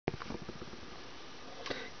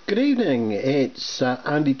Good evening, it's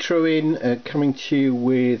Andy Trewin coming to you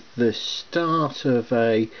with the start of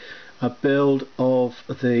a build of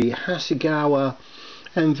the Hasegawa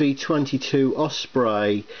MV-22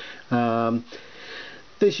 Osprey.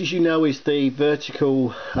 This, as you know, is the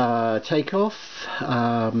vertical takeoff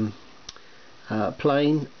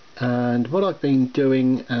plane, and what I've been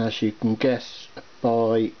doing, as you can guess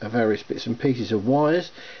by various bits and pieces of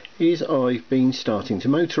wires, is I've been starting to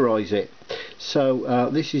motorise it. So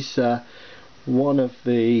this is one of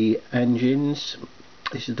the engines.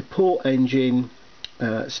 This is the port engine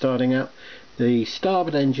starting up. The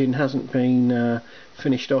starboard engine hasn't been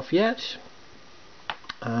finished off yet,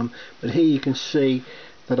 but here you can see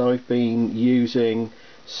that I've been using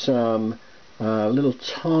some little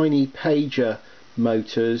tiny pager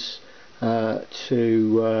motors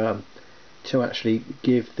to actually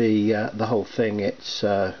give the whole thing its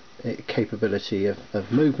capability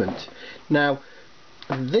of movement. Now,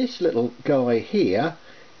 this little guy here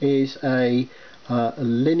is a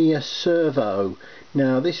linear servo.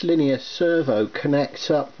 Now, this linear servo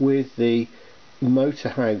connects up with the motor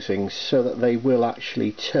housings so that they will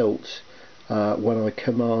actually tilt when I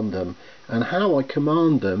command them. And how I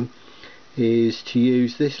command them is to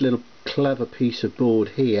use this little clever piece of board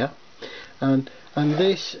here, and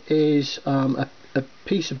this is a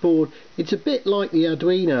piece of board. It's a bit like the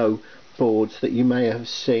Arduino boards that you may have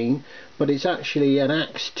seen, but it's actually an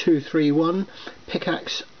AX231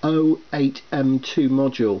 Pickaxe 08M2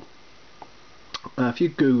 module. If you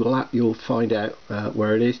Google that, you'll find out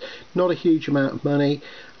where it is. Not a huge amount of money,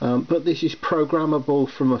 but this is programmable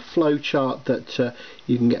from a flowchart that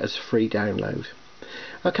you can get as a free download.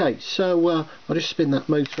 Okay, so I'll just spin that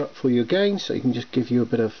motor up for you again, so you can just give you a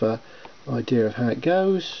bit of idea of how it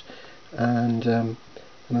goes, and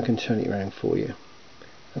I can turn it around for you.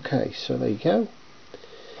 Okay, so there you go,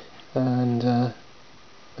 and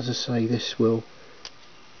as I say, this will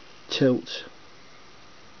tilt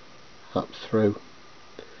up through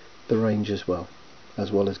the range as well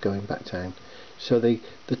as going back down. So the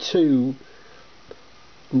two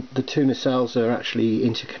nacelles are actually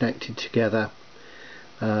interconnected together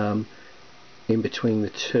in between the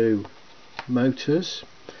two motors,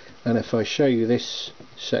 and if I show you this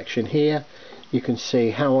section here, you can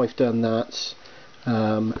see how I've done that,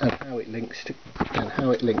 and how it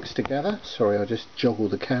links together. Sorry, I just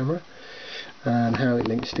joggled the camera, and how it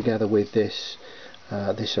links together with this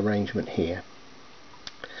this arrangement here.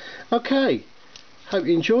 Okay, hope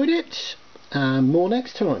you enjoyed it, and more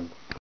next time.